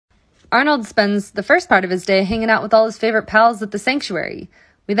Arnold spends the first part of his day hanging out with all his favorite pals at the sanctuary.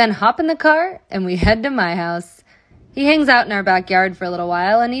 We then hop in the car and we head to my house. He hangs out in our backyard for a little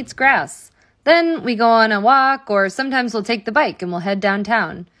while and eats grass. Then we go on a walk, or sometimes we'll take the bike and we'll head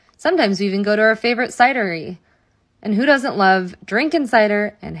downtown. Sometimes we even go to our favorite cidery. And who doesn't love drinking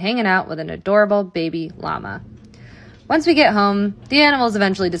cider and hanging out with an adorable baby llama? Once we get home, the animals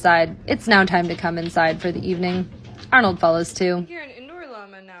eventually decide it's now time to come inside for the evening. Arnold follows too. You're an indoor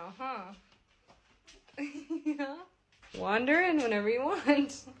llama now, huh? Yeah. Wander in whenever you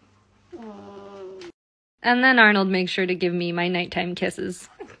want. And then Arnold makes sure to give me my nighttime kisses.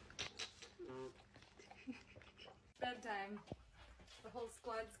 Bedtime. The whole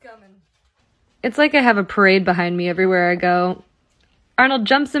squad's coming. It's like I have a parade behind me everywhere I go. Arnold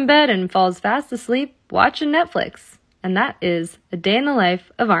jumps in bed and falls fast asleep watching Netflix. And that is a day in the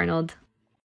life of Arnold.